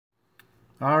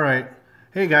All right.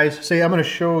 Hey guys, I'm going to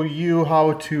show you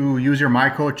how to use your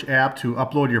MyCoach app to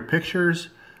upload your pictures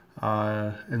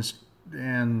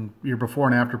and your before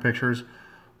and after pictures.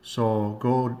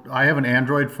 I have an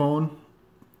Android phone,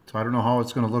 so I don't know how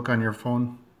it's going to look on your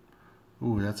phone.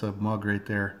 Ooh, that's a mug right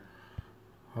there.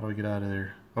 How do I get out of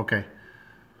there? Okay.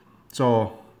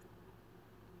 So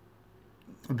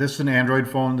this is an Android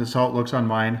phone. This is how it looks on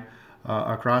mine.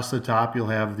 Across the top, you'll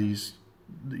have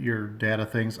your data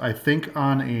things. I think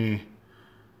on a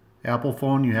Apple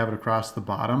phone, you have it across the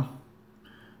bottom.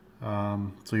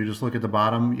 So you just look at the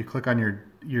bottom, you click on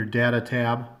your data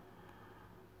tab,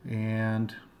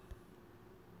 and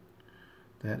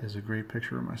that is a great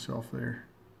picture of myself there.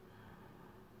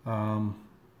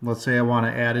 Let's say I want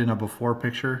to add in a before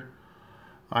picture.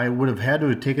 I would have had to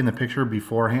have taken the picture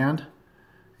beforehand,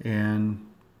 and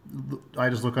I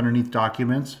just look underneath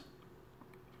documents,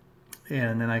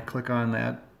 and then I click on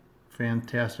that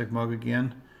fantastic mug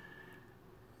again,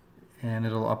 and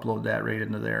it'll upload that right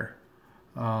into there.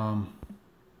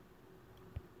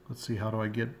 Let's see, how do I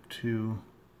get to...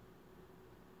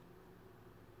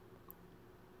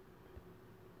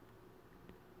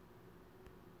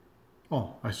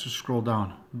 Oh, I just scroll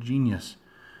down. Genius.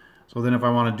 So then if I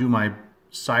want to do my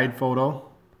side photo,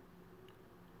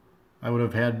 I would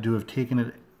have had to have taken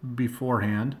it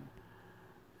beforehand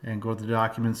and go to the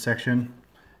documents section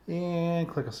and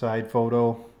click a side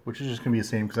photo, which is just going to be the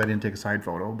same because I didn't take a side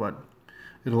photo, but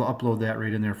it'll upload that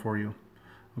right in there for you.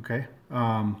 Okay,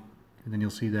 and then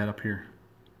you'll see that up here.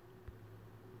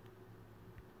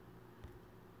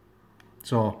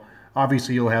 So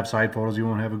obviously you'll have side photos. You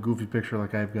won't have a goofy picture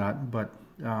like I've got, but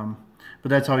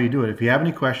that's how you do it. If you have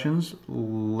any questions,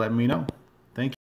 let me know.